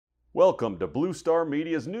Welcome to Blue Star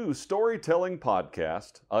Media's new storytelling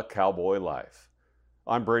podcast, A Cowboy Life.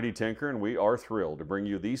 I'm Brady Tinker, and we are thrilled to bring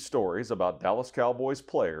you these stories about Dallas Cowboys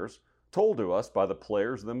players told to us by the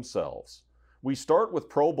players themselves. We start with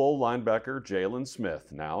Pro Bowl linebacker Jaylon Smith,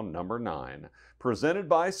 now number 9, presented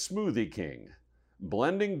by Smoothie King,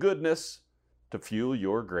 blending goodness to fuel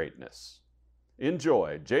your greatness.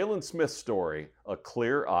 Enjoy Jaylon Smith's story, A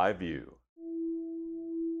Clear Eye View.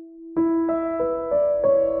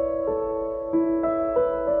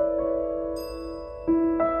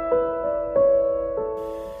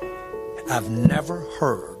 I've never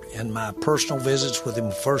heard in my personal visits with him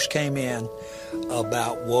when he first came in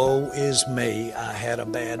about, woe is me, I had a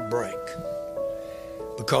bad break.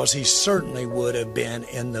 Because he certainly would have been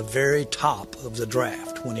in the very top of the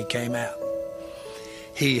draft when he came out.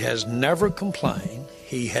 He has never complained.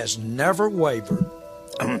 He has never wavered,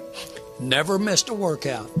 never missed a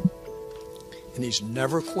workout, and he's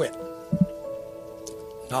never quit.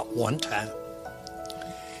 Not one time.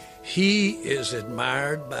 He is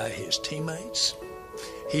admired by his teammates.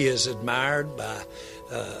 He is admired by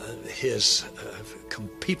his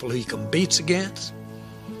people he competes against.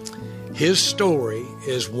 His story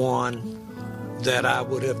is one that I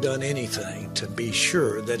would have done anything to be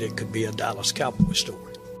sure that it could be a Dallas Cowboys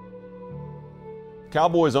story.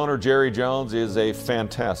 Cowboys owner Jerry Jones is a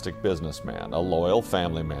fantastic businessman, a loyal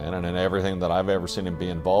family man, and in everything that I've ever seen him be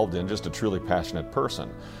involved in, just a truly passionate person.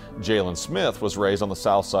 Jaylon Smith was raised on the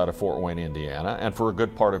south side of Fort Wayne, Indiana, and for a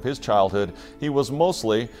good part of his childhood, he was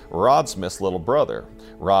mostly Rod Smith's little brother.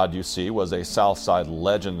 Rod, you see, was a south side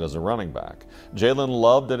legend as a running back. Jaylon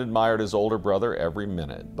loved and admired his older brother every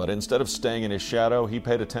minute, but instead of staying in his shadow, he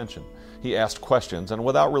paid attention. He asked questions, and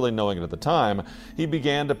without really knowing it at the time, he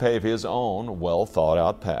began to pave his own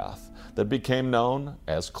well-thought-out path that became known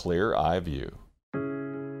as Clear Eye View.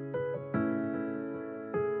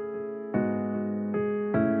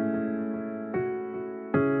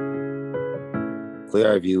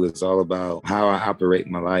 Clear Eye View is all about how I operate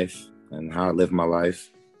my life and how I live my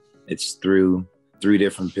life. It's through 3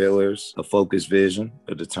 different pillars: a focused vision,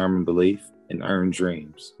 a determined belief, and earned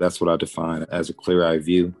dreams. That's what I define as a clear eye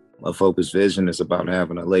view. A focused vision is about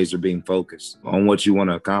having a laser beam focus on what you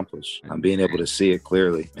want to accomplish and being able to see it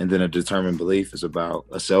clearly. And then a determined belief is about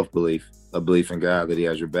a self-belief, a belief in God that he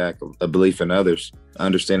has your back, a belief in others,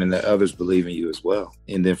 understanding that others believe in you as well.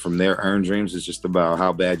 And then from there, earned dreams is just about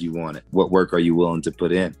how bad you want it. What work are you willing to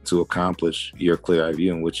put in to accomplish your clear eye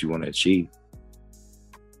view and what you want to achieve?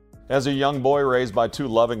 As a young boy raised by 2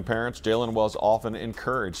 loving parents, Jaylon was often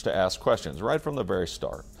encouraged to ask questions right from the very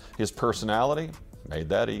start. His personality made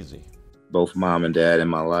that easy. Both mom and dad in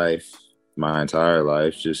my life, my entire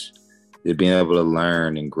life, just being able to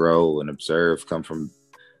learn and grow and observe, come from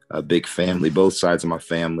a big family. Both sides of my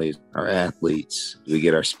family are athletes. We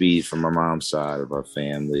get our speed from our mom's side of our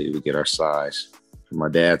family. We get our size from our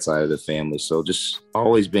dad's side of the family. So just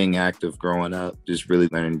always being active growing up, just really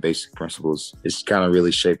learning basic principles. It's kind of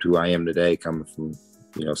really shaped who I am today, coming from,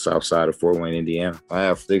 south side of Fort Wayne, Indiana. I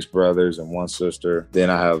have 6 brothers and 1 sister. Then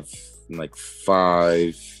I have like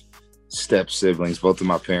 5 step siblings. Both of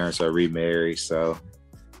my parents are remarried. So,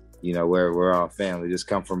 we're all family. Just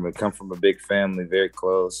come from a big family, very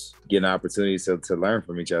close, getting opportunities to learn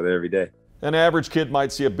from each other every day. An average kid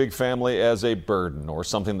might see a big family as a burden or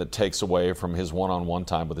something that takes away from his one-on-one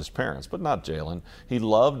time with his parents, but not Jaylon. He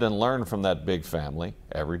loved and learned from that big family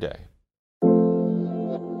every day.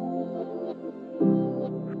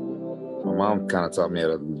 My mom kind of taught me at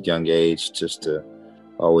a young age just to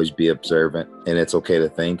always be observant, and it's okay to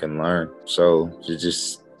think and learn. So to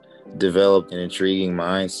just develop an intriguing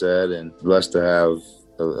mindset, and blessed to have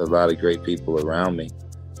a lot of great people around me.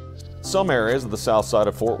 Some areas of the south side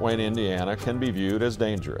of Fort Wayne, Indiana can be viewed as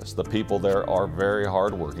dangerous. The people there are very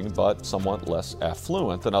hardworking, but somewhat less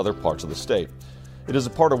affluent than other parts of the state. It is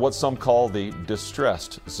a part of what some call the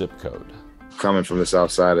distressed zip code. Coming from the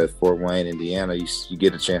south side of Fort Wayne, Indiana, you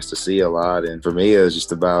get a chance to see a lot. And for me, it was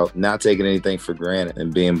just about not taking anything for granted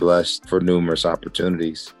and being blessed for numerous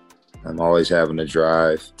opportunities. I'm always having a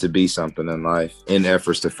drive to be something in life in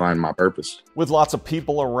efforts to find my purpose. With lots of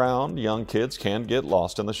people around, young kids can get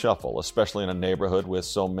lost in the shuffle, especially in a neighborhood with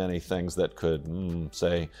so many things that could,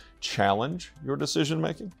 challenge your decision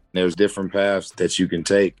making. There's different paths that you can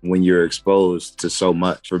take when you're exposed to so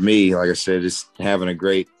much. For me, like I said, just having a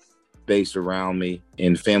great base around me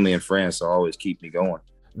and family and friends to always keep me going.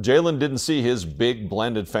 Jaylon didn't see his big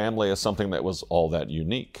blended family as something that was all that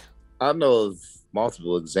unique. I know of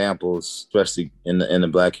multiple examples, especially in the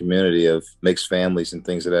Black community, of mixed families and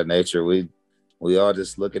things of that nature. We all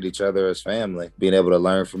just look at each other as family, being able to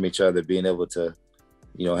learn from each other, being able to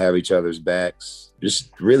have each other's backs.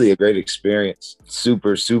 Just really a great experience.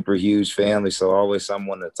 Super, super huge family. So always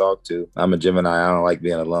someone to talk to. I'm a Gemini. I don't like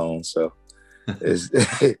being alone. So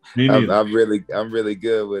I'm really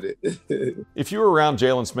good with it. If you're around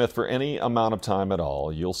Jalen Smith for any amount of time at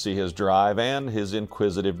all, you'll see his drive and his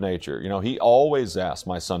inquisitive nature. He always asks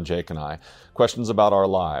my son Jake and I questions about our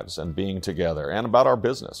lives and being together and about our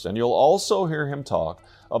business. And you'll also hear him talk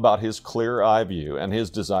about his clear eye view and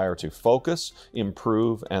his desire to focus,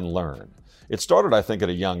 improve, and learn. It started, I think, at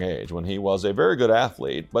a young age when he was a very good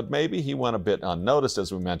athlete, but maybe he went a bit unnoticed,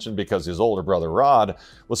 as we mentioned, because his older brother Rod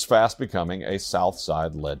was fast becoming a South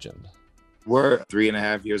Side legend. We're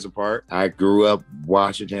 3.5 years apart. I grew up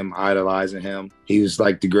watching him, idolizing him. He was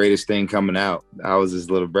like the greatest thing coming out. I was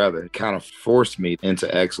his little brother. It kind of forced me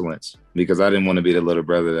into excellence because I didn't want to be the little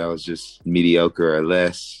brother that was just mediocre or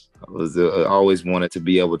less. I always wanted to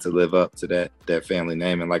be able to live up to that family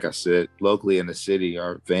name. And like I said, locally in the city,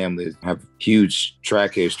 our families have huge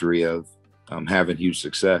track history of having huge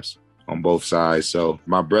success on both sides. So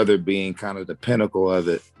my brother being kind of the pinnacle of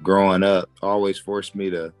it growing up always forced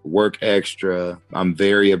me to work extra. I'm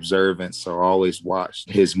very observant, so I always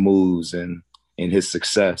watched his moves and his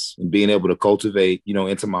success and being able to cultivate,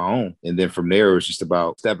 into my own. And then from there, it was just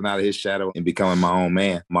about stepping out of his shadow and becoming my own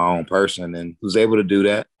man, my own person, and was able to do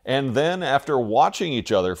that. And then after watching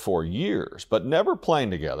each other for years, but never playing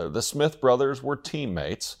together, the Smith brothers were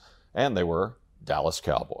teammates, and they were Dallas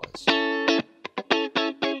Cowboys.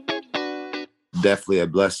 Definitely a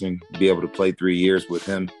blessing to be able to play 3 years with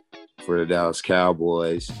him for the Dallas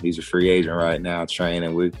Cowboys. He's a free agent right now,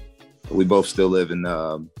 training. We both still live in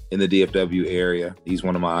the DFW area. He's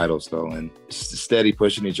one of my idols, though, and steady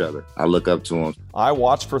pushing each other. I look up to him. I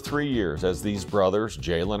watched for 3 years as these brothers,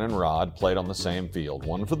 Jalen and Rod, played on the same field,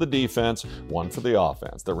 one for the defense, one for the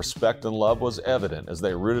offense. Their respect and love was evident as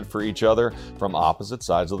they rooted for each other from opposite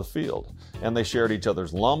sides of the field, and they shared each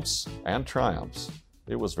other's lumps and triumphs.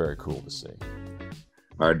 It was very cool to see.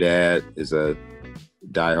 Our dad is a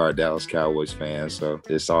diehard Dallas Cowboys fan, so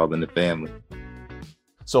it's all in the family.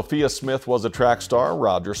 Sophia Smith was a track star.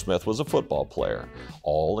 Roger Smith was a football player.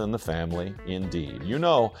 All in the family, indeed. In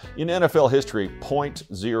NFL history,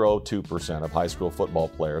 0.02% of high school football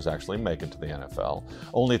players actually make it to the NFL.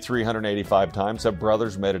 Only 385 times have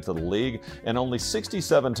brothers made it to the league, and only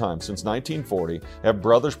 67 times since 1940 have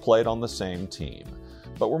brothers played on the same team.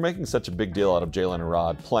 But we're making such a big deal out of Jalen and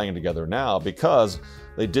Rod playing together now because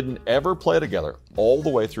they didn't ever play together all the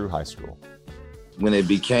way through high school. When it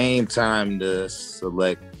became time to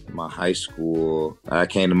select my high school, I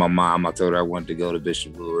came to my mom. I told her I wanted to go to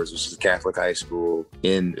Bishop Luers, which is a Catholic high school.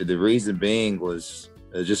 And the reason being was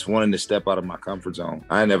just wanting to step out of my comfort zone.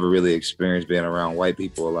 I never really experienced being around white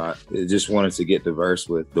people a lot. I just wanted to get diverse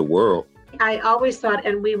with the world. I always thought,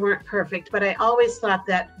 and we weren't perfect, but I always thought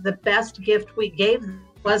that the best gift we gave them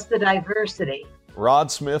was the diversity.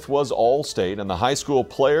 Rod Smith was All-State and the High School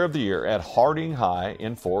Player of the Year at Harding High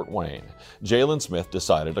in Fort Wayne. Jalen Smith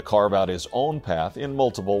decided to carve out his own path in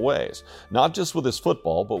multiple ways, not just with his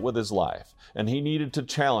football, but with his life. And he needed to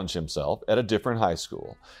challenge himself at a different high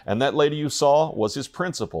school. And that lady you saw was his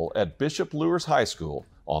principal at Bishop Luers High School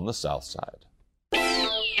on the South Side.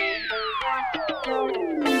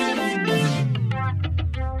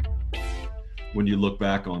 When you look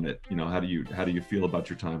back on it, how do you feel about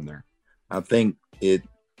your time there? I think it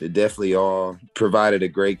definitely all provided a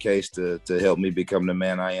great case to help me become the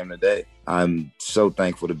man I am today. I'm so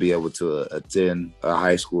thankful to be able to attend a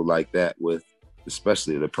high school like that with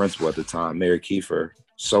especially the principal at the time, Mary Kiefer.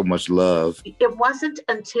 So much love. It wasn't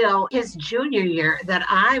until his junior year that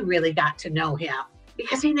I really got to know him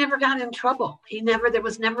because he never got in trouble. There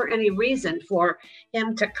was never any reason for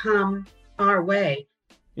him to come our way.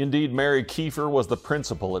 Indeed, Mary Kiefer was the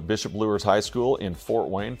principal at Bishop Luers High School in Fort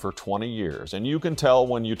Wayne for 20 years, and you can tell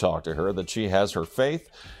when you talk to her that she has her faith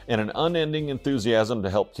and an unending enthusiasm to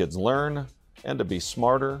help kids learn and to be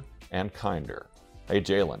smarter and kinder. Hey,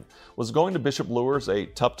 Jalen, was going to Bishop Luers a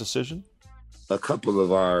tough decision? A couple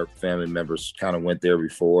of our family members kind of went there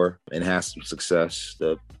before and had some success.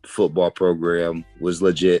 The football program was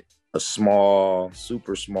legit. A small,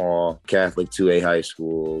 super small Catholic 2A high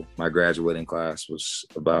school. My graduating class was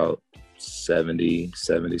about 70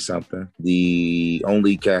 something. The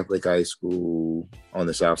only Catholic high school on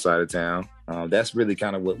the south side of town. That's really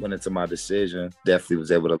kind of what went into my decision. Definitely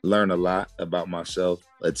was able to learn a lot about myself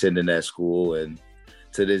attending that school. And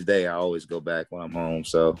to this day, I always go back when I'm home.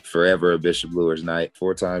 So forever a Bishop Luers night,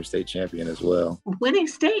 4-time state champion as well. Winning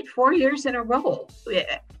state 4 years in a row.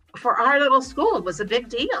 For our little school, it was a big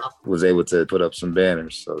deal. Was able to put up some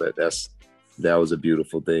banners, so that was a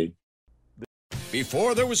beautiful thing.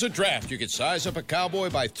 Before there was a draft, you could size up a cowboy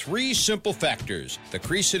by 3 simple factors: the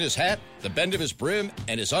crease in his hat, the bend of his brim,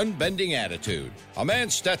 and his unbending attitude. A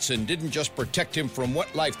man's Stetson didn't just protect him from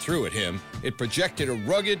what life threw at him, it projected a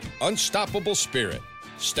rugged, unstoppable spirit.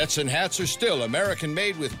 Stetson hats are still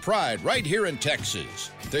American-made with pride right here in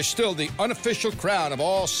Texas. They're still the unofficial crown of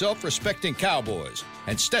all self-respecting cowboys,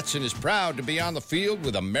 and Stetson is proud to be on the field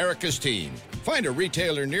with America's team. Find a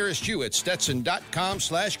retailer nearest you at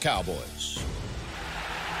stetson.com/cowboys.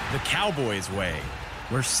 The Cowboys way,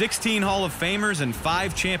 where 16 Hall of Famers and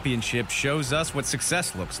 5 championships shows us what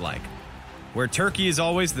success looks like. Where turkey is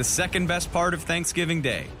always the second best part of Thanksgiving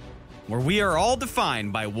Day. Where we are all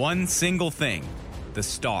defined by one single thing, the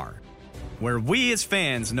star. Where we as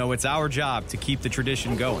fans know it's our job to keep the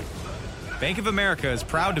tradition going. Bank of America is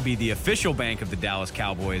proud to be the official bank of the Dallas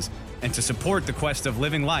Cowboys and to support the quest of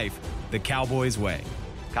living life the Cowboys way.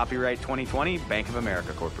 Copyright 2020, Bank of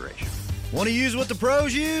America Corporation. Want to use what the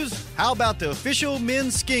pros use? How about the official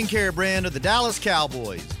men's skincare brand of the Dallas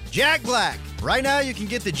Cowboys, Jack Black? Right now you can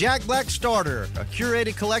get the Jack Black Starter, a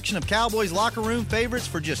curated collection of Cowboys locker room favorites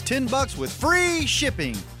for just $10 with free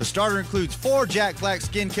shipping. The starter includes 4 Jack Black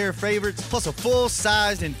skincare favorites plus a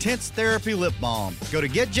full-sized intense therapy lip balm. Go to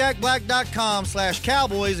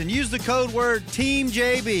getjackblack.com/cowboys and use the code word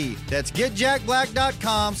TEAMJB. That's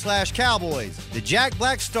getjackblack.com/cowboys. The Jack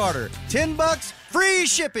Black Starter, $10, free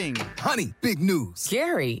shipping. Honey, big news.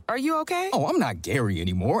 Gary, are you okay? Oh, I'm not Gary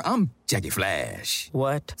anymore. I'm Jackie Flash.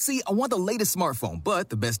 What? See, I want the latest smartphone, but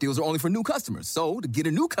the best deals are only for new customers. So, to get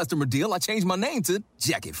a new customer deal, I changed my name to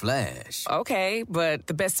Jackie Flash. Okay, but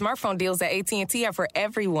the best smartphone deals at AT&T are for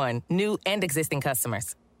everyone, new and existing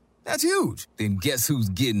customers. That's huge. Then guess who's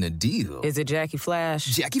getting a deal? Is it Jackie Flash?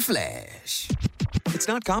 Jackie Flash. It's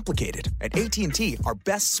not complicated. At AT&T, our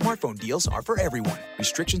best smartphone deals are for everyone.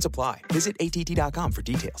 Restrictions apply. Visit att.com for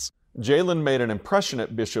details. Jalen made an impression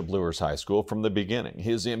at Bishop Luers High School from the beginning.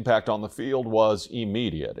 His impact on the field was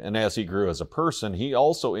immediate, and as he grew as a person, he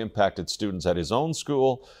also impacted students at his own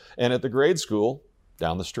school and at the grade school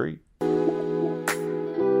down the street.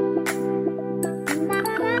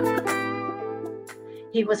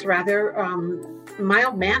 He was rather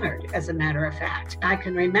mild-mannered, as a matter of fact. I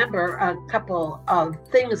can remember a couple of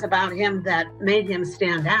things about him that made him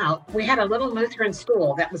stand out. We had a little Lutheran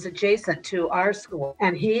school that was adjacent to our school,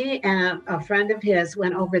 and he and a friend of his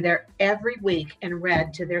went over there every week and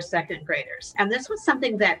read to their second graders. And this was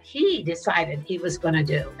something that he decided he was going to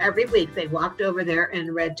do. Every week they walked over there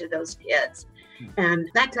and read to those kids. And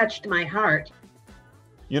that touched my heart.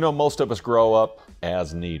 You know, most of us grow up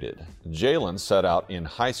as needed. Jalen set out in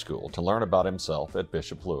high school to learn about himself at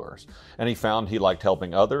Bishop Luers, and he found he liked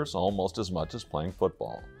helping others almost as much as playing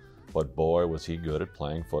football. But boy, was he good at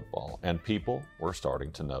playing football, and people were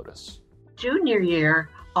starting to notice. Junior year,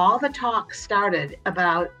 all the talk started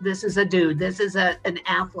about this is a dude, this is an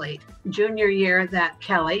athlete. Junior year that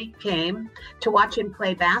Kelly came to watch him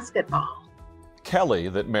play basketball. Kelly,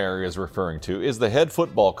 that Mary is referring to, is the head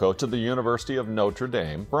football coach of the University of Notre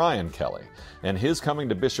Dame, Brian Kelly, and his coming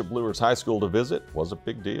to Bishop Luers High School to visit was a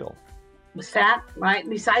big deal. We sat right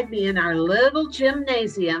beside me in our little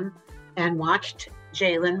gymnasium and watched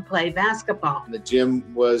Jalen play basketball. The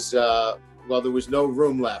gym was, there was no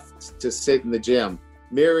room left to sit in the gym.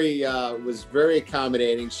 Mary was very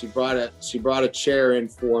accommodating. She brought a chair in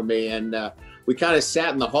for me, and we kind of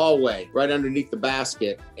sat in the hallway right underneath the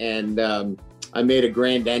basket, and I made a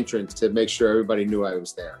grand entrance to make sure everybody knew I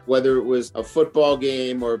was there. Whether it was a football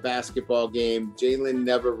game or a basketball game, Jalen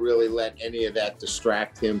never really let any of that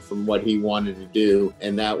distract him from what he wanted to do,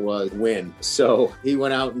 and that was win. So he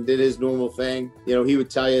went out and did his normal thing. You know, he would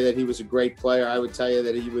tell you that he was a great player. I would tell you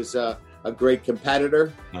that he was a great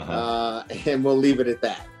competitor, and we'll leave it at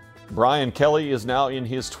that. Brian Kelly is now in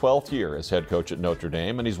his 12th year as head coach at Notre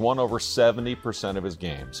Dame, and he's won over 70% of his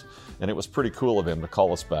games. And it was pretty cool of him to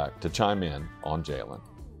call us back to chime in on Jalen.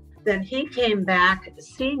 Then he came back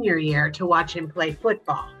senior year to watch him play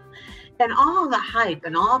football. And all the hype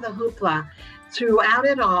and all the hoopla, throughout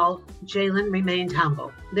it all, Jalen remained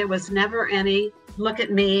humble. There was never any look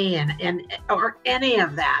at me or any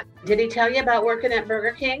of that. Did he tell you about working at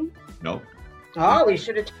Burger King? No. Oh, he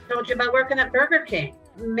should have told you about working at Burger King.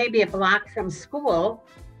 Maybe a block from school,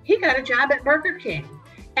 he got a job at Burger King.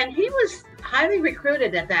 And he was highly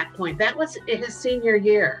recruited at that point. That was his senior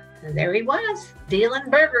year. And there he was, dealing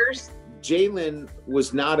burgers. Jalen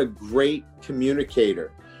was not a great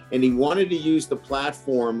communicator, and he wanted to use the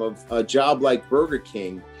platform of a job like Burger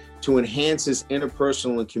King to enhance his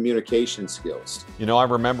interpersonal and communication skills. You know, I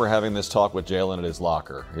remember having this talk with Jalen at his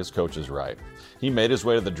locker. His coach is right. He made his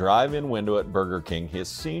way to the drive-in window at Burger King his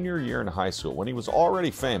senior year in high school when he was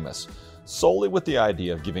already famous. solely with the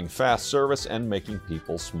idea of giving fast service and making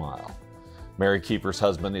people smile. Mary Kiefer's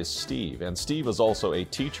husband is Steve, and Steve is also a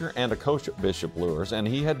teacher and a coach at Bishop Luers, and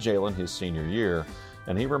he had Jalen his senior year,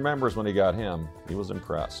 and he remembers when he got him, he was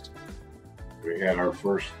impressed. We had our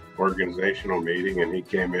first organizational meeting, and he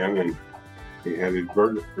came in and he had his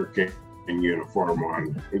Burger King uniform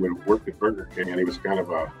on. He would work at Burger King, and he was kind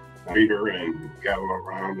of a leader and got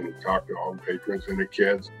around and talked to all the patrons and the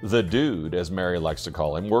kids. The dude, as Mary likes to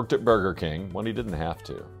call him, worked at Burger King when he didn't have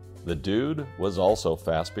to. The dude was also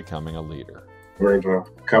fast becoming a leader. There's a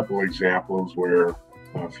couple examples where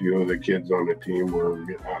a few of the kids on the team were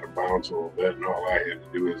getting out of bounds a little bit, and all I had to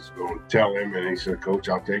do is go and tell him, and he said, "Coach,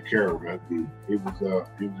 I'll take care of it." And he was a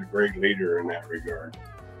great leader in that regard.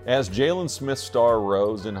 As Jalen Smith's star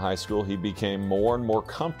rose in high school, he became more and more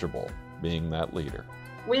comfortable being that leader.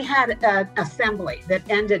 We had an assembly that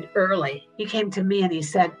ended early. He came to me and he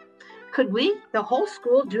said, "Could we, the whole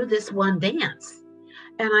school, do this one dance?"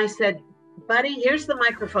 And I said, "Buddy, here's the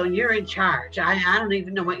microphone. You're in charge. I don't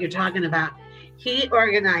even know what you're talking about." He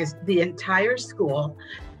organized the entire school.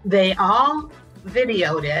 They all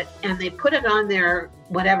videoed it and they put it on their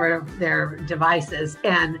devices,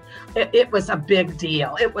 and it was a big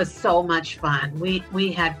deal. It was so much fun.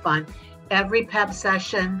 We had fun. Every pep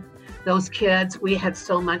session, those kids, we had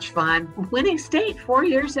so much fun. Winning state 4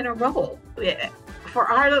 years in a row.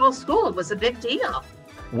 For our little school, it was a big deal.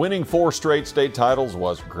 Winning 4 straight state titles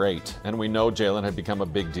was great, and we know Jalen had become a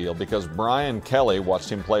big deal because Brian Kelly watched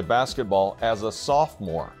him play basketball as a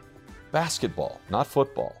sophomore. Basketball, not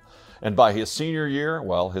football. And by his senior year,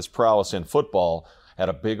 well, his prowess in football had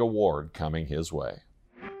a big award coming his way.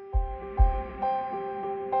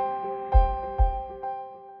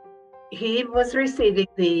 He was receiving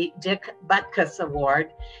the Dick Butkus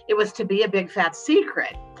Award. It was to be a big fat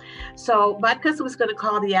secret. So Butkus was going to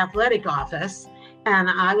call the athletic office, and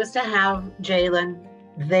I was to have Jalen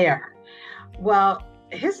there. Well,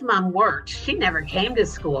 his mom worked. She never came to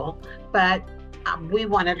school, but we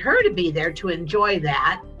wanted her to be there to enjoy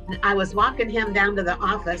that. I was walking him down to the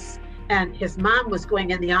office, and his mom was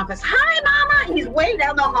going in the office. "Hi, Mama!" He's way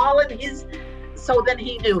down the hall, and so then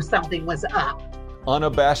he knew something was up.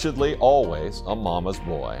 Unabashedly always a mama's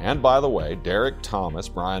boy. And by the way, Derek Thomas,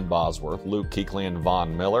 Brian Bosworth, Luke Kuechly, and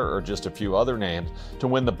Von Miller are just a few other names to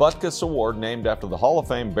win the Butkus Award, named after the Hall of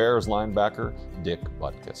Fame Bears linebacker Dick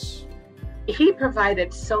Butkus. He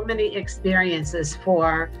provided so many experiences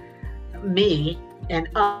for me and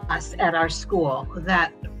us at our school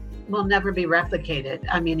that will never be replicated.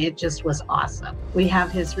 I mean, it just was awesome. We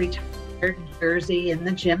have his retired jersey in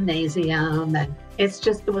the gymnasium, and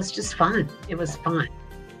it was just fun. It was fun.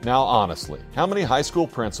 Now, honestly, how many high school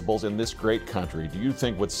principals in this great country do you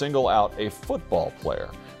think would single out a football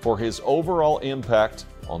player for his overall impact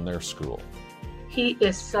on their school? He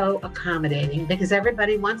is so accommodating because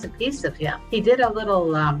everybody wants a piece of him. He did a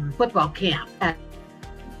little football camp at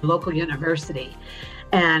a local university,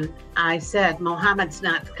 and I said, "Mohammed's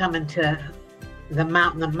not coming to the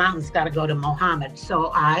mountain. The mountain's got to go to Mohammed."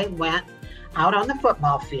 So I went out on the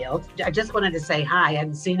football field. I just wanted to say hi. I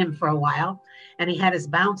hadn't seen him for a while, and he had his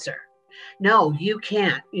bouncer. "No, you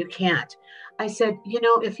can't. You can't." I said,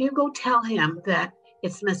 "If you go tell him that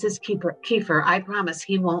it's Mrs. Kiefer, I promise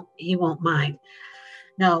he won't mind."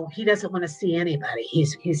 No, he doesn't want to see anybody.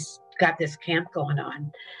 He's got this camp going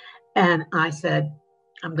on. And I said,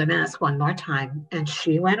 "I'm going to ask one more time." And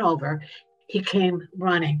she went over. He came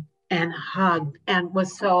running and hugged and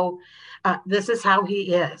was so, this is how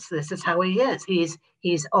he is. This is how he is.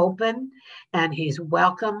 He's open and he's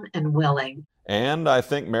welcome and willing. And I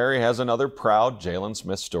think Mary has another proud Jalen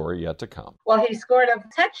Smith story yet to come. Well, he scored a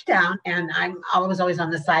touchdown, and I was always on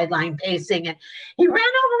the sideline pacing, and he ran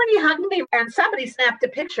over and he hugged me, and somebody snapped a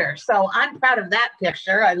picture. So I'm proud of that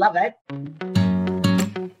picture. I love it.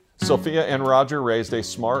 Sophia and Roger raised a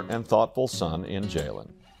smart and thoughtful son in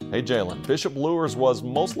Jalen. Hey, Jalen, Bishop Luers was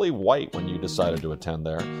mostly white when you decided to attend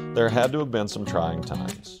there. There had to have been some trying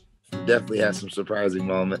times. Definitely had some surprising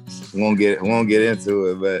moments. Won't get into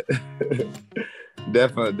it, but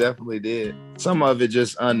definitely did. Some of it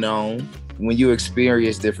just unknown. When you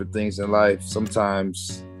experience different things in life,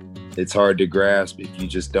 sometimes it's hard to grasp if you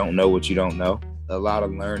just don't know what you don't know. A lot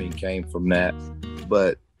of learning came from that,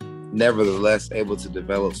 but nevertheless able to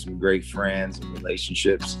develop some great friends and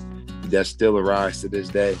relationships that still arise to this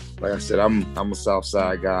day. Like I said, I'm a South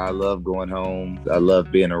Side guy. I love going home. I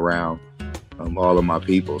love being around all of my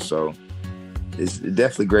people. So it's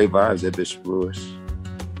definitely great vibes at Bishop Luers.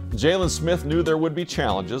 Jalen Smith knew there would be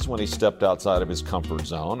challenges when he stepped outside of his comfort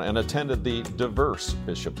zone and attended the diverse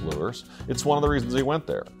Bishop Luers. It's one of the reasons he went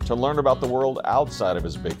there, to learn about the world outside of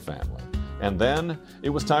his big family. And then it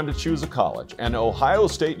was time to choose a college, and Ohio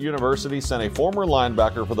State University sent a former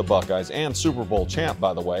linebacker for the Buckeyes and Super Bowl champ,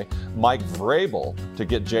 by the way, Mike Vrabel, to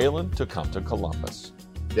get Jalen to come to Columbus.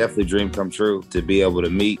 Definitely dream come true to be able to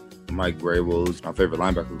meet Mike Vrabel, who's my favorite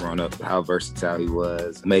linebacker growing up, how versatile he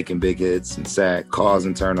was, making big hits and sacks,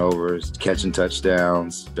 causing turnovers, catching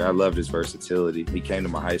touchdowns. I loved his versatility. He came to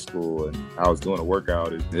my high school and I was doing a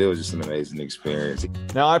workout. It was just an amazing experience.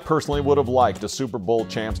 Now, I personally would have liked a Super Bowl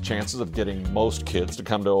champ's chances of getting most kids to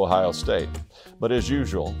come to Ohio State. But as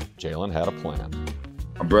usual, Jalen had a plan.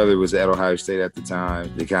 My brother was at Ohio State at the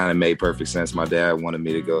time. It kind of made perfect sense. My dad wanted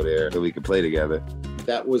me to go there so we could play together.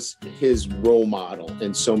 That was his role model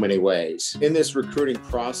in so many ways. In this recruiting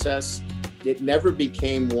process, it never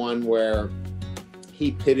became one where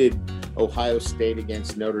he pitted Ohio State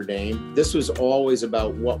against Notre Dame. This was always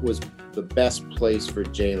about what was the best place for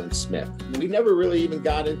Jalen Smith. We never really even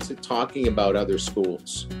got into talking about other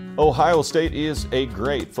schools. Ohio State is a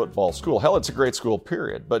great football school. Hell, it's a great school,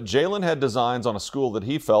 period. But Jalen had designs on a school that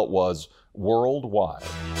he felt was worldwide.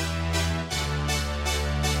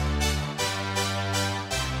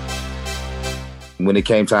 When it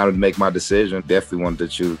came time to make my decision, definitely wanted to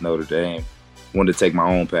choose Notre Dame. Wanted to take my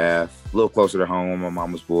own path, a little closer to home. I'm a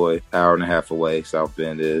mama's boy, hour and a half away, South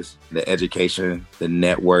Bend is. The education, the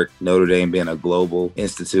network, Notre Dame being a global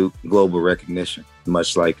institute, global recognition,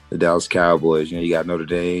 much like the Dallas Cowboys. You know, you got Notre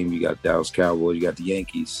Dame, you got Dallas Cowboys, you got the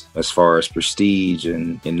Yankees. As far as prestige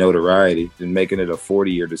and notoriety, and making it a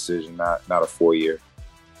 40-year decision, not a 4-year.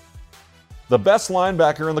 The best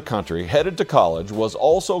linebacker in the country headed to college was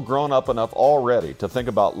also grown up enough already to think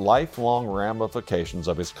about lifelong ramifications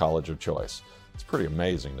of his college of choice. It's pretty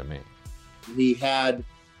amazing to me. He had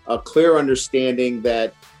a clear understanding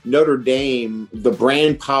that Notre Dame, the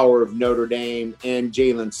brand power of Notre Dame and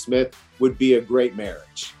Jalen Smith would be a great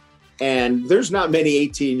marriage. And there's not many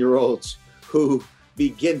 18-year-olds who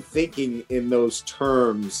begin thinking in those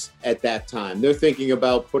terms at that time. They're thinking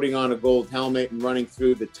about putting on a gold helmet and running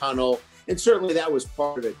through the tunnel. And certainly that was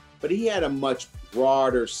part of it. But he had a much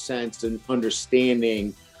broader sense and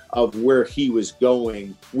understanding of where he was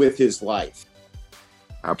going with his life.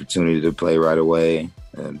 Opportunity to play right away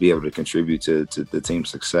and be able to contribute to the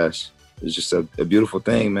team's success. It's just a beautiful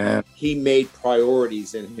thing, man. He made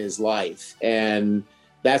priorities in his life, and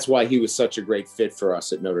that's why he was such a great fit for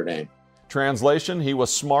us at Notre Dame. Translation, he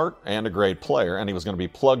was smart and a great player, and he was going to be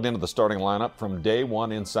plugged into the starting lineup from day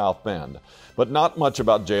one in South Bend. But not much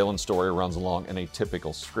about Jalen's story runs along in a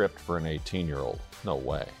typical script for an 18-year-old. No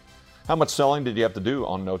way. How much selling did you have to do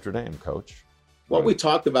on Notre Dame, Coach? What we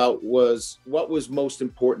talked about was what was most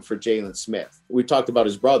important for Jalen Smith. We talked about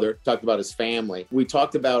his brother, talked about his family. We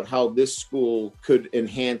talked about how this school could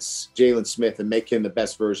enhance Jalen Smith and make him the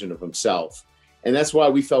best version of himself. And that's why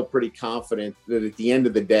we felt pretty confident that at the end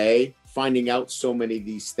of the day, finding out so many of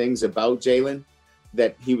these things about Jalen,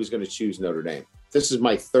 that he was going to choose Notre Dame. This is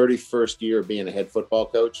my 31st year of being a head football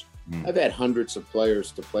coach. I've had hundreds of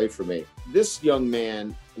players to play for me. This young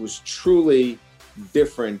man was truly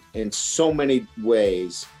different in so many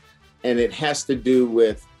ways, and it has to do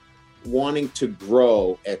with wanting to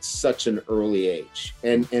grow at such an early age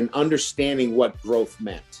and understanding what growth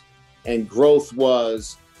meant. And growth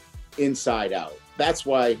was inside out. That's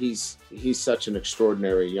why he's such an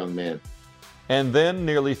extraordinary young man. And then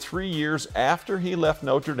nearly 3 years after he left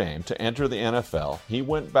Notre Dame to enter the NFL, he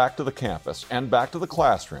went back to the campus and back to the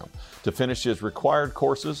classroom to finish his required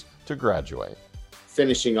courses to graduate.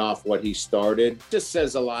 Finishing off what he started just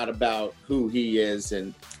says a lot about who he is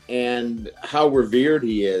and how revered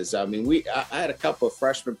he is. I mean, I had a couple of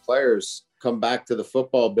freshman players come back to the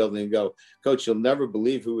football building and go, "Coach, you'll never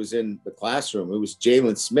believe who was in the classroom. It was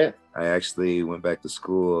Jalen Smith." I actually went back to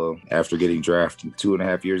school after getting drafted.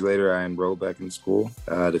 2.5 years later, I enrolled back in school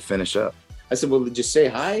to finish up. I said, "Well, did you say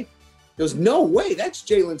hi?" He goes, "No way, that's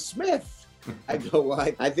Jalen Smith." I go, "Well,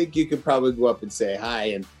 I think you could probably go up and say hi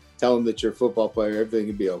and tell him that you're a football player, everything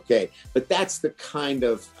will be okay." But that's the kind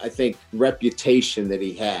of, I think, reputation that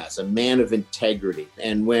he has, a man of integrity.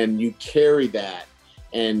 And when you carry that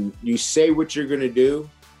and you say what you're going to do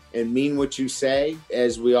and mean what you say,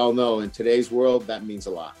 as we all know, in today's world, that means a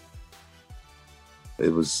lot. It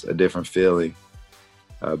was a different feeling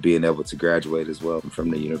being able to graduate as well from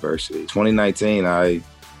the university. 2019,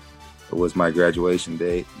 was my graduation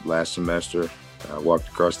date. Last semester, I walked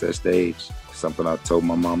across that stage. Something I told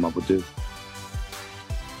my mom I would do.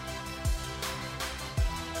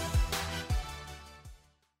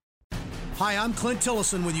 Hi, I'm Clint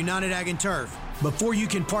Tillison with United Ag and Turf. Before you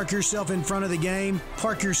can park yourself in front of the game,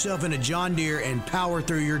 park yourself in a John Deere and power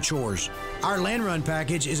through your chores. Our Land Run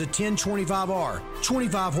package is a 1025R,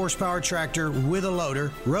 25 horsepower tractor with a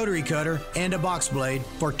loader, rotary cutter, and a box blade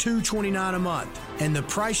for $229 a month. And the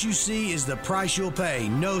price you see is the price you'll pay,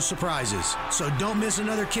 no surprises. So don't miss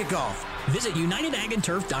another kickoff. Visit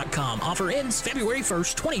UnitedAgAndTurf.com. Offer ends February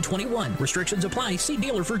 1st, 2021. Restrictions apply. See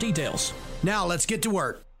dealer for details. Now let's get to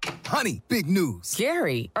work. Honey, big news.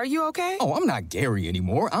 Gary, are you okay? Oh, I'm not Gary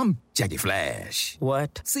anymore. I'm Jackie Flash.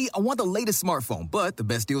 What? See, I want the latest smartphone, but the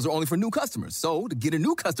best deals are only for new customers. So, to get a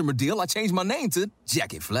new customer deal, I changed my name to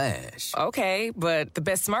Jackie Flash. Okay, but the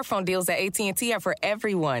best smartphone deals at AT&T are for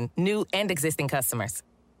everyone, new and existing customers.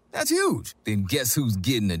 That's huge. Then guess who's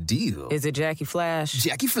getting a deal? Is it Jackie Flash?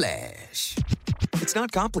 Jackie Flash. It's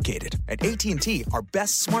not complicated. At AT&T, our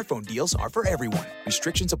best smartphone deals are for everyone.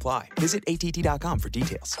 Restrictions apply. Visit AT&T.com for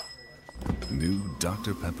details. New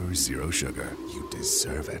Dr. Pepper Zero Sugar. You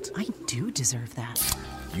deserve it. I do deserve that.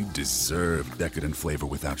 You deserve decadent flavor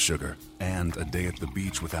without sugar. And a day at the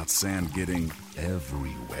beach without sand getting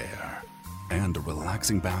everywhere. And a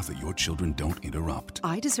relaxing bath that your children don't interrupt.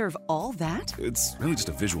 I deserve all that? It's really just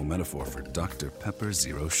a visual metaphor for Dr. Pepper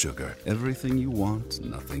Zero Sugar. Everything you want,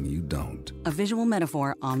 nothing you don't. A visual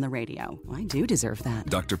metaphor on the radio. I do deserve that.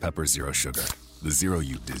 Dr. Pepper Zero Sugar. The zero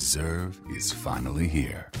you deserve is finally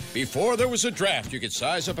here. Before there was a draft, you could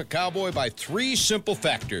size up a cowboy by 3 simple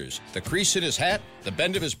factors: the crease in his hat, the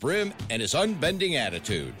bend of his brim, and his unbending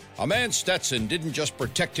attitude. A man Stetson didn't just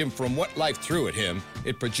protect him from what life threw at him,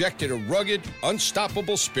 it projected a rugged,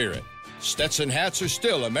 unstoppable spirit. Stetson hats are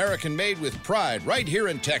still American-made with pride right here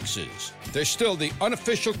in Texas. They're still the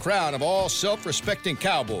unofficial crown of all self-respecting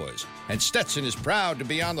cowboys, and Stetson is proud to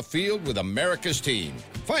be on the field with America's team.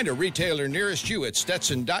 Find a retailer nearest you at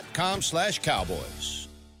stetson.com/cowboys.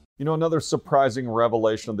 You know, another surprising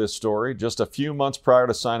revelation of this story, just a few months prior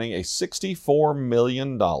to signing a $64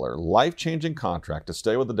 million life-changing contract to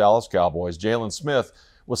stay with the Dallas Cowboys, Jaylon Smith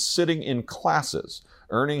was sitting in classes,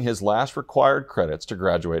 earning his last required credits to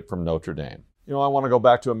graduate from Notre Dame. You know, I want to go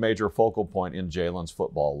back to a major focal point in Jaylon's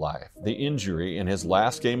football life, the injury in his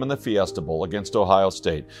last game in the Fiesta Bowl against Ohio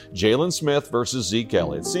State. Jaylon Smith versus Zeke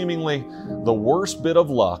Elliott, seemingly the worst bit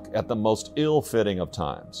of luck at the most ill-fitting of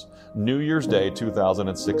times. New Year's Day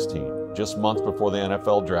 2016, just months before the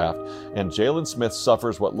NFL draft, and Jaylon Smith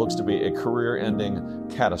suffers what looks to be a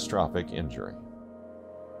career-ending catastrophic injury.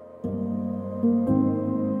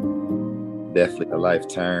 Definitely a life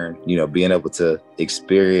turn, being able to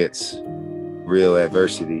experience real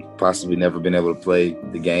adversity, possibly never been able to play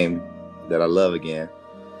the game that I love again.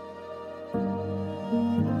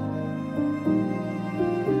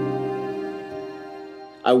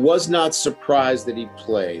 I was not surprised that he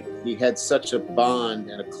played. He had such a bond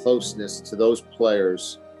and a closeness to those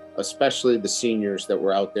players, especially the seniors that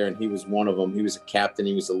were out there, and he was one of them. He was a captain.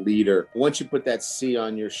 He was a leader. Once you put that C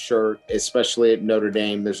on your shirt, especially at Notre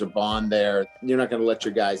Dame, there's a bond there. You're not going to let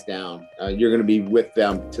your guys down. You're going to be with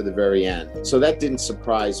them to the very end. So that didn't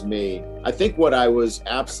surprise me. I think what I was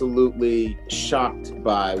absolutely shocked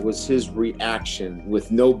by was his reaction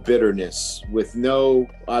with no bitterness, with no,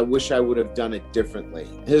 I wish I would have done it differently.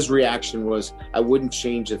 His reaction was, I wouldn't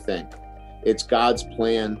change a thing. It's God's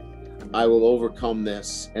plan. I will overcome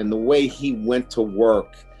this. And the way he went to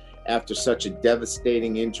work after such a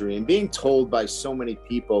devastating injury and being told by so many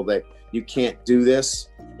people that you can't do this,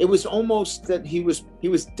 it was almost that he was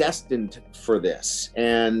destined for this.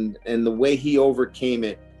 And the way he overcame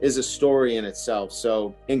it is a story in itself.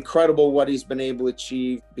 So incredible what he's been able to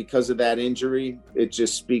achieve because of that injury. It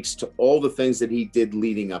just speaks to all the things that he did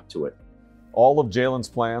leading up to it. All of Jaylon's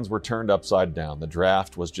plans were turned upside down. The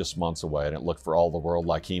draft was just months away, and it looked for all the world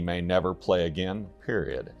like he may never play again,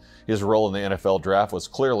 period. His role in the NFL draft was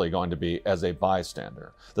clearly going to be as a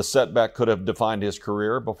bystander. The setback could have defined his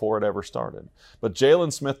career before it ever started. But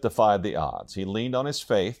Jaylon Smith defied the odds. He leaned on his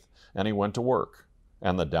faith, and he went to work.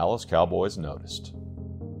 And the Dallas Cowboys noticed.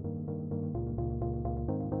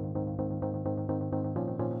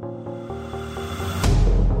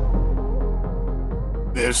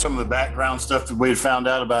 There's some of the background stuff that we had found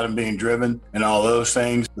out about him being driven and all those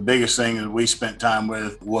things. The biggest thing that we spent time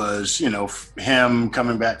with was, him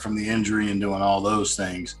coming back from the injury and doing all those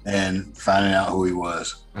things and finding out who he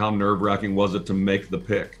was. How nerve-wracking was it to make the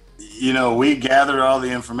pick? We gathered all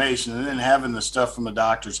the information, and then having the stuff from the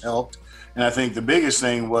doctors helped. And I think the biggest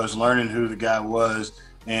thing was learning who the guy was,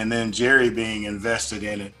 and then Jerry being invested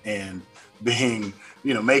in it and being,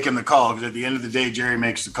 making the call. Because at the end of the day, Jerry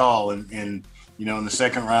makes the call, and in the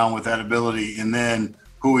second round with that ability, and then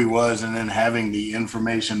who he was, and then having the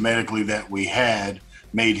information medically that we had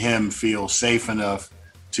made him feel safe enough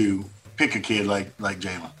to pick a kid like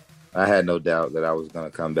Jalen. I had no doubt that I was going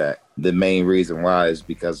to come back. The main reason why is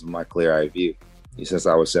because of my clear-eyed view. Since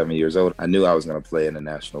I was 7 years old, I knew I was going to play in the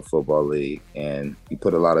National Football League. And you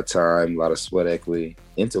put a lot of time, a lot of sweat equity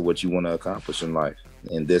into what you want to accomplish in life.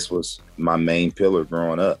 And this was my main pillar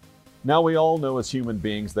growing up. Now, we all know as human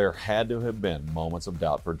beings there had to have been moments of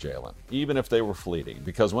doubt for Jalen, even if they were fleeting.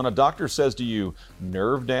 Because when a doctor says to you,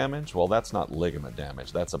 nerve damage, well, that's not ligament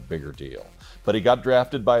damage. That's a bigger deal. But he got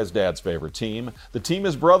drafted by his dad's favorite team, the team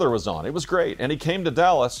his brother was on. It was great. And he came to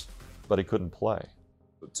Dallas, but he couldn't play.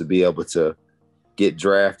 To be able to get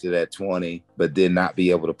drafted at 20, but then not be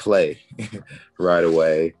able to play right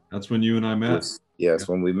away. That's when you and I met. That's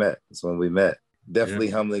when we met. That's when we met. Definitely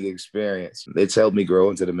humbling experience. It's helped me grow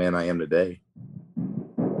into the man I am today.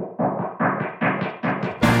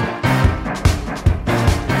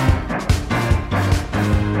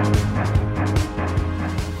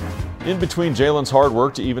 In between Jalen's hard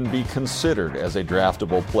work to even be considered as a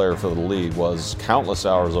draftable player for the league was countless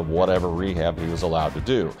hours of whatever rehab he was allowed to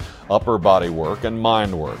do. Upper body work and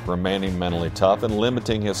mind work, remaining mentally tough and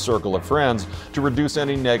limiting his circle of friends to reduce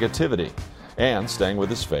any negativity, and staying with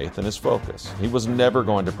his faith and his focus. He was never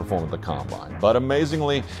going to perform at the Combine, but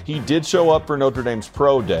amazingly, he did show up for Notre Dame's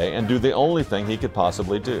Pro Day and do the only thing he could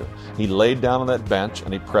possibly do. He laid down on that bench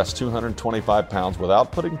and he pressed 225 pounds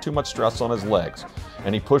without putting too much stress on his legs.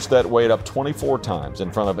 And he pushed that weight up 24 times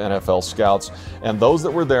in front of NFL scouts, and those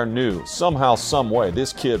that were there knew somehow, some way,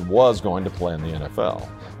 this kid was going to play in the NFL.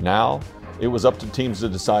 Now, it was up to teams to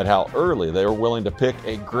decide how early they were willing to pick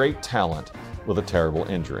a great talent with a terrible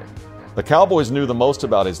injury. The Cowboys knew the most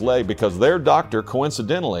about his leg because their doctor,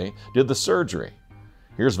 coincidentally, did the surgery.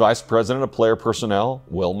 Here's Vice President of Player Personnel,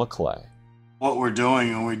 Will McClay. What we're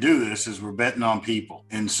doing when we do this is we're betting on people.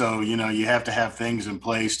 And so, you have to have things in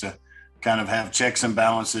place to kind of have checks and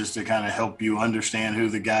balances to kind of help you understand who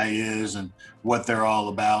the guy is and what they're all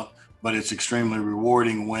about. But it's extremely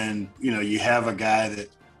rewarding when, you have a guy that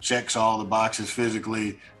checks all the boxes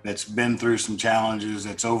physically, that's been through some challenges,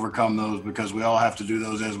 that's overcome those, because we all have to do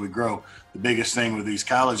those as we grow. The biggest thing with these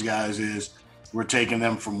college guys is we're taking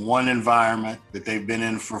them from one environment that they've been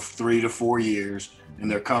in for 3 to 4 years and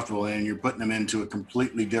they're comfortable in, and you're putting them into a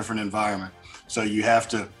completely different environment. So you have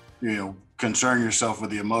to, concern yourself with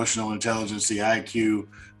the emotional intelligence, the IQ,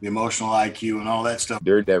 the emotional IQ, and all that stuff.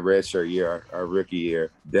 During that redshirt year, our rookie year,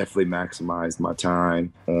 definitely maximized my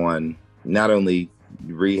time on not only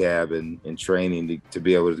rehab and training to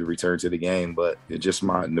be able to return to the game, but just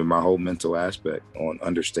my whole mental aspect on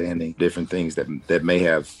understanding different things that may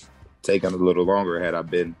have taken a little longer had I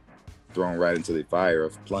been thrown right into the fire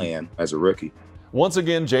of playing as a rookie. Once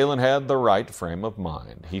again, Jalen had the right frame of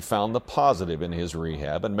mind. He found the positive in his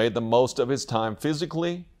rehab and made the most of his time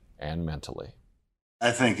physically and mentally.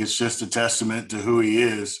 I think it's just a testament to who he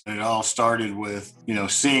is. It all started with,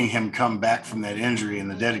 seeing him come back from that injury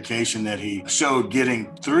and the dedication that he showed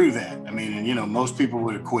getting through that. I mean, and most people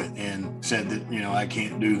would have quit and said that, I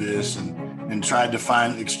can't do this and tried to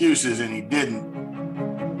find excuses, and he didn't.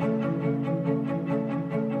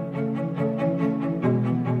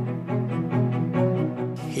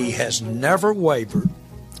 He has never wavered,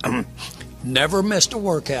 never missed a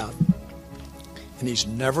workout, and he's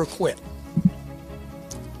never quit.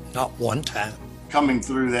 Not one time. Coming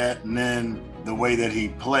through that, and then the way that he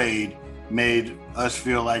played made us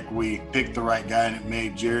feel like we picked the right guy, and it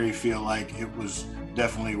made Jerry feel like it was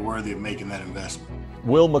definitely worthy of making that investment.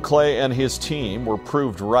 Will McClay and his team were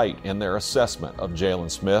proved right in their assessment of Jalen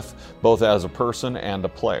Smith, both as a person and a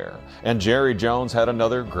player. And Jerry Jones had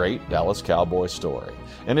another great Dallas Cowboys story.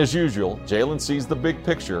 And as usual, Jalen sees the big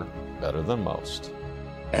picture better than most.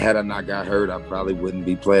 Had I not got hurt, I probably wouldn't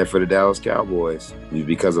be playing for the Dallas Cowboys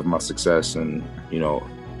because of my success and,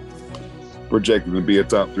 projected to be a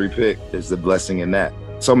top 3 pick. There's a blessing in that.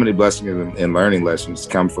 So many blessings and learning lessons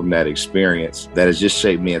come from that experience that has just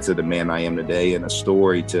shaped me into the man I am today, and a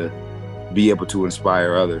story to be able to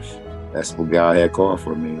inspire others. That's what God had called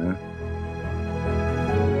for me, man.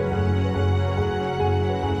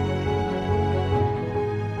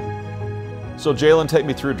 So Jalen, take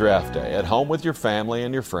me through draft day. At home with your family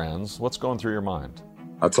and your friends, what's going through your mind?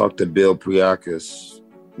 I talked to Bill Priakas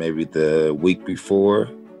maybe the week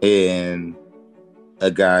before, and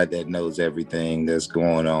a guy that knows everything that's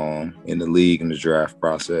going on in the league and the draft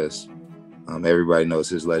process. Everybody knows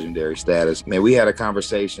his legendary status. Man, we had a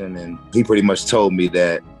conversation, and he pretty much told me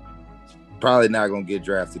that probably not going to get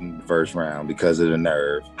drafted in the first round because of the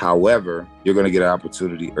nerve. However, you're going to get an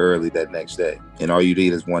opportunity early that next day, and all you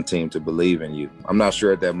need is one team to believe in you. I'm not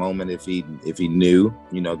sure at that moment if he knew,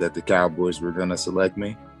 that the Cowboys were going to select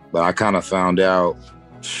me, but I kind of found out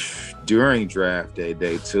during draft day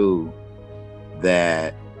 2,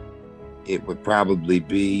 that it would probably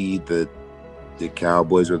be the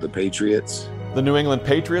Cowboys or the Patriots. The New England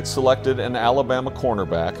Patriots selected an Alabama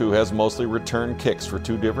cornerback who has mostly returned kicks for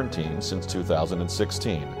two different teams since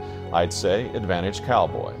 2016. I'd say advantage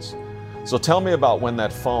Cowboys. So tell me about when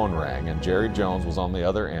that phone rang and Jerry Jones was on the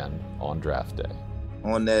other end on draft day.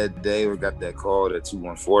 On that day, we got that call, that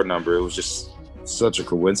 214 number. It was just such a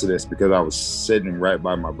coincidence because I was sitting right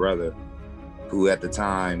by my brother, who at the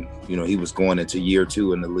time, he was going into year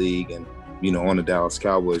 2 in the league and, on the Dallas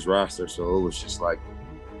Cowboys roster. So it was just like,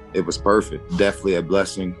 it was perfect. Definitely a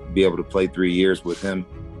blessing to be able to play 3 years with him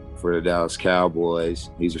for the Dallas Cowboys.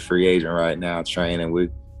 He's a free agent right now, training.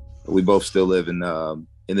 We both still live in the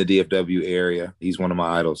DFW area. He's one of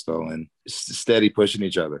my idols, though, and steady pushing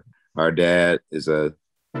each other. Our dad is a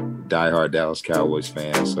diehard Dallas Cowboys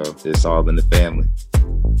fan, so it's all in the family.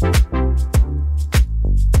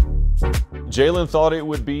 Jalen thought it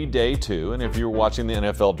would be day 2, and if you were watching the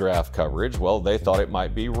NFL draft coverage, well, they thought it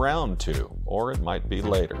might be round 2, or it might be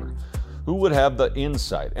later. Who would have the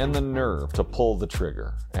insight and the nerve to pull the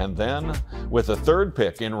trigger? And then, with the 3rd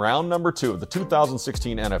pick in round number 2 of the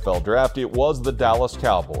 2016 NFL Draft, it was the Dallas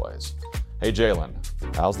Cowboys. Hey, Jalen,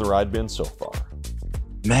 how's the ride been so far?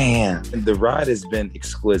 Man, the ride has been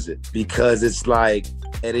exquisite because it's like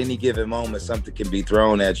at any given moment, something can be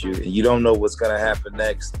thrown at you and you don't know what's going to happen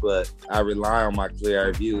next. But I rely on my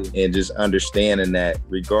clear-eyed view and just understanding that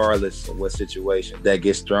regardless of what situation that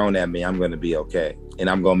gets thrown at me, I'm going to be okay. And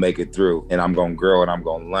I'm going to make it through and I'm going to grow and I'm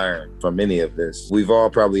going to learn from any of this. We've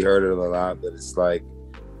all probably heard it a lot, but it's like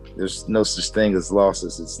there's no such thing as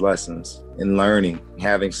losses. It's lessons and learning,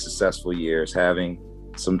 having successful years, having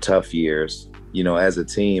some tough years. As a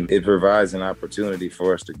team, it provides an opportunity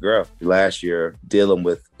for us to grow. Last year, dealing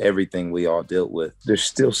with everything we all dealt with, there's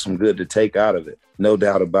still some good to take out of it. No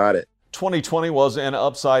doubt about it. 2020 was an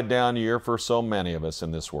upside-down year for so many of us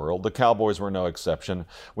in this world. The Cowboys were no exception.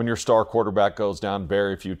 When your star quarterback goes down,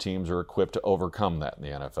 very few teams are equipped to overcome that in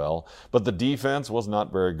the NFL. But the defense was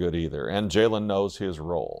not very good either, and Jalen knows his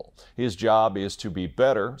role. His job is to be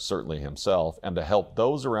better, certainly himself, and to help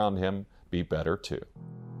those around him be better too.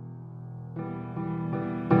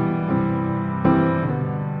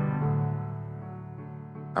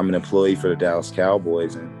 I'm an employee for the Dallas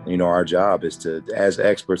Cowboys, and our job is to, as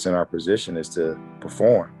experts in our position, is to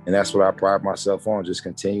perform, and that's what I pride myself on, just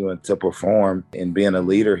continuing to perform and being a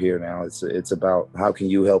leader here now. It's about how can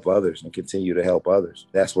you help others and continue to help others.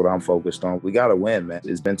 That's what I'm focused on. We got to win, man.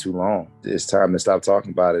 It's been too long. It's time to stop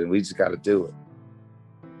talking about it, and we just got to do it.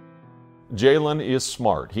 Jalen is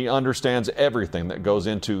smart. He understands everything that goes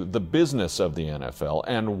into the business of the NFL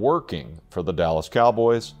and working for the Dallas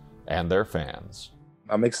Cowboys and their fans.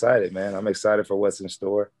 I'm excited, man. I'm excited for what's in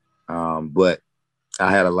store. But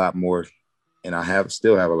I had a lot more, and I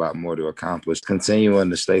still have a lot more to accomplish. Continuing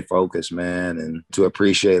to stay focused, man, and to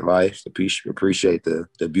appreciate life, to appreciate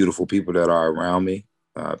the beautiful people that are around me.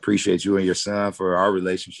 Appreciate you and your son for our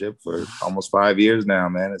relationship for almost 5 years now,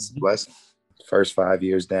 man. It's a blessing. First 5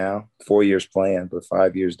 years down, 4 years playing, but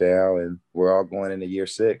 5 years down, and we're all going into year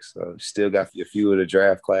 6. So still got a few of the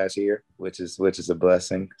draft class here, which is a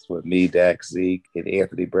blessing. It's with me, Dak, Zeke, and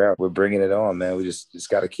Anthony Brown. We're bringing it on, man. We just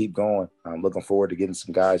got to keep going. I'm looking forward to getting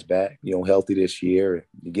some guys back, healthy this year.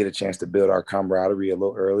 You get a chance to build our camaraderie a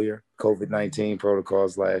little earlier. COVID-19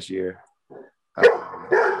 protocols last year.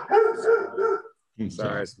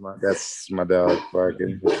 Sorry, that's my dog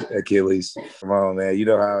barking. Achilles. Come on, man. You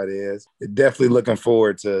know how it is. Definitely looking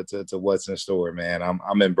forward to what's in store, man.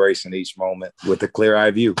 I'm embracing each moment with a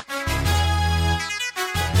clear-eyed view.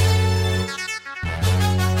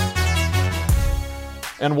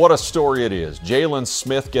 And what a story it is. Jalen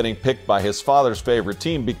Smith getting picked by his father's favorite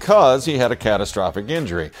team because he had a catastrophic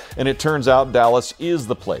injury. And it turns out Dallas is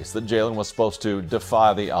the place that Jalen was supposed to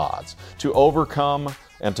defy the odds, to overcome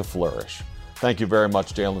and to flourish. Thank you very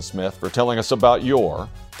much, Jalen Smith, for telling us about your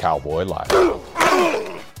Cowboy life.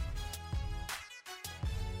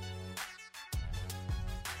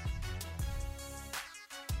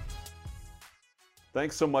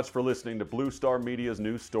 Thanks so much for listening to Blue Star Media's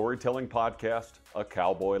new storytelling podcast, A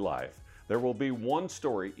Cowboy Life. There will be one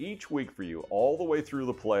story each week for you all the way through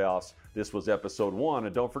the playoffs. This was episode 1,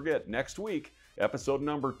 and don't forget, next week, episode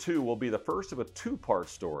number 2 will be the first of a 2-part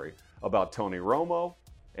story about Tony Romo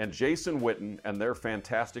and Jason Witten and their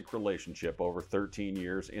fantastic relationship over 13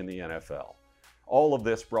 years in the NFL. All of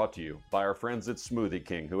this brought to you by our friends at Smoothie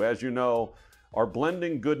King, who, as you know, are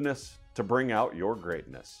blending goodness to bring out your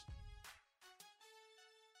greatness.